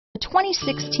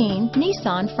2016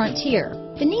 Nissan Frontier.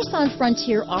 The Nissan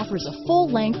Frontier offers a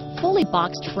full-length, fully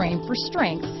boxed frame for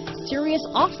strength, serious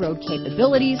off-road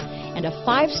capabilities, and a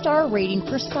 5-star rating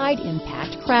for side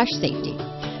impact crash safety.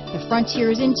 The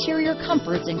Frontier's interior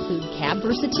comforts include cab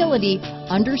versatility,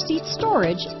 under-seat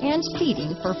storage, and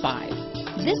seating for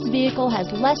 5. This vehicle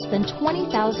has less than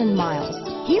 20,000 miles.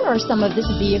 Here are some of this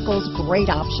vehicle's great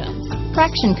options: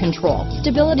 traction control,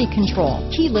 stability control,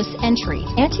 keyless entry,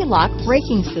 anti-lock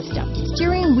braking system,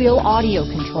 steering wheel audio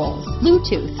controls,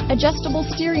 Bluetooth, adjustable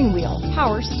steering wheel,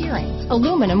 power steering,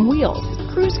 aluminum wheels,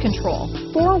 cruise control,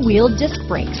 4-wheel disc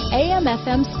brakes,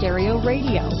 AM/FM stereo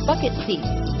radio, bucket seats,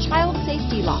 child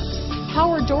safety locks,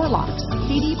 power door locks,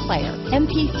 CD player,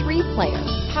 MP3 player,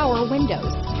 power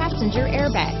windows, passenger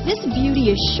airbag. This beauty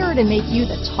is sure to make you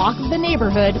the talk of the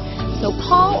neighborhood, so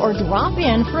call or drop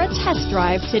in for a test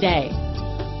drive today.